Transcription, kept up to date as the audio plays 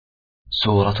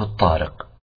سورة الطارق.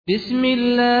 بسم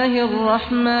الله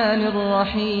الرحمن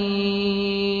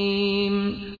الرحيم.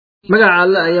 مقع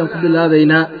الله أيام بالله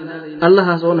بينا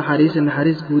الله سوى نحريس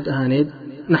قود أهانيد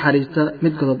نحريستا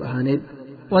متقضب أهانيد.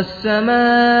 والسماء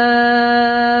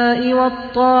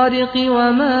والطارق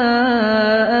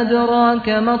وما أدراك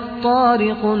ما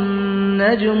الطارق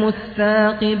النجم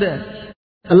الثاقب.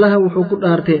 الله وحكو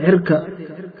أرتي عركة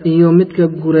إيو متك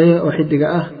قرية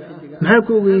وحدق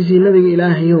محاكو ويسي نبي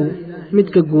إلهيو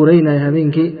متك قرينا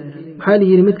هبينكي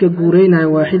محالي متك قرينا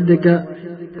وحدق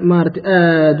مارت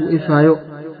وإفايو.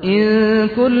 إن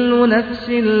كل نفس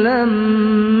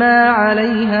لما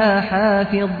عليها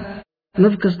حافظ.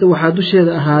 نفكست waxaa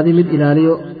dusheeda ahaaday mid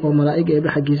ilaaliyo oo malaa'ig ay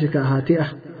xaqiisa ka ahaatay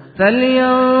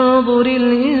فلينظر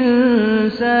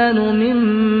الإنسان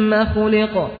مما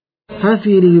خلق.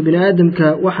 هافيري بن آدمك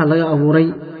waxa laga abuuray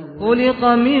خلق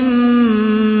من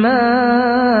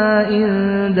ماء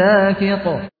دافق.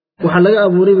 waxa laga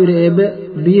abuuray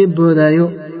biyo boodaayo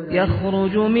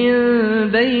يخرج من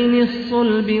بين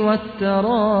الصلب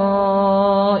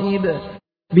والترائب.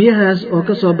 biyahaas oo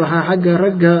ka soo baxa xagga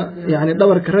ragga yani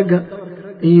dhabarka ragga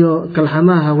iyo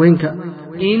kalxamaha haweenka.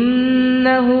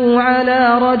 إنه على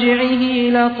رجعه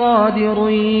لقادر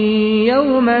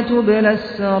يوم تبلى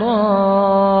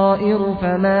السرائر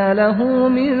فما له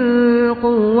من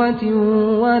قوة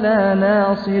ولا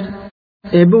ناصر.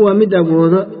 waa mid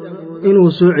awooda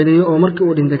inuu soo celiyo oo markii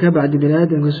uu dhinta ka bacdi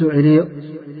bini'aadamka soo celiyo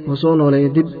oo soo nooleeyo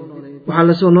dib. waxaa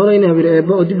la soo nooleynaya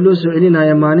oo dib loo soo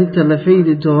celinaya maalinta la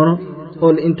faydi doono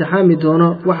oo la imtixaami doono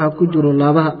waxa ku jiro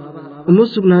laabaha. uma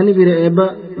sugnaani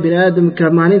bini'aadamka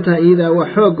maalinta iyada wax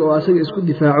xoog oo asaga isku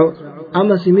difaaco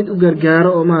ama si mid u gargaaro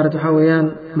oo waxa weeyaan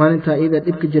maalinta iyada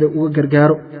dibka jira uga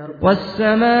gargaaro.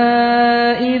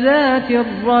 والسماء ذات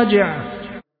الرجع.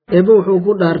 wuxuu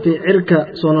ku dhaartay cirka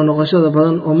soo noqoshada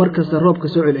badan oo markasta roobka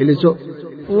soo celceliso.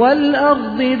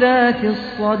 والأرض ذات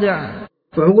الصدع.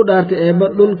 wuxuu ku dhaartay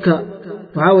dhulka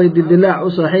waxa way dildilaac u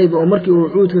saaxiib oo markii uu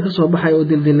cuudka ka soo baxay oo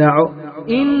dildilaaco.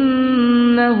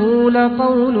 إنه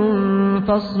لقول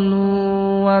فصل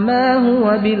وما هو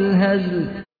بالهزل.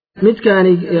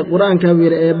 midkaani quraanka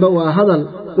waa hadal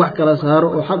wax kala saaro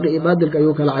oo xaq iyo baadilka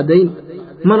ayuu kala cadeyn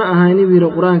mana ahaanin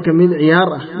quraanka mid ciyaar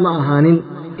ma ahaanin.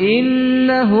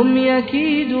 إنهم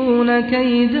يكيدون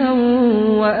كيدا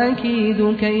وأكيد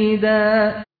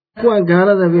كيدا. kuwan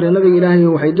gaalada nabiga ilaahay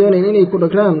waxay doonayeen inay ku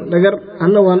dhagraan dhagar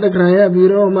anna waan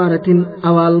dhagrayaa maaratin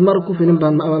abaalmar ku filin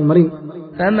baan abaalmarin.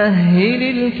 فمهل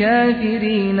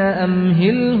الكافرين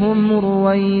أمهلهم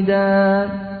رويدا.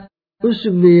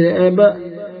 usub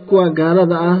kuwa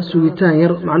gaalada sugitaan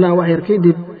yar macnaha wax yar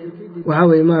kadib waxa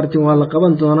way maartin waa la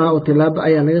qaban doonaa oo tilaabo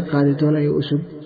ayaa laga qaadi doonaa usub.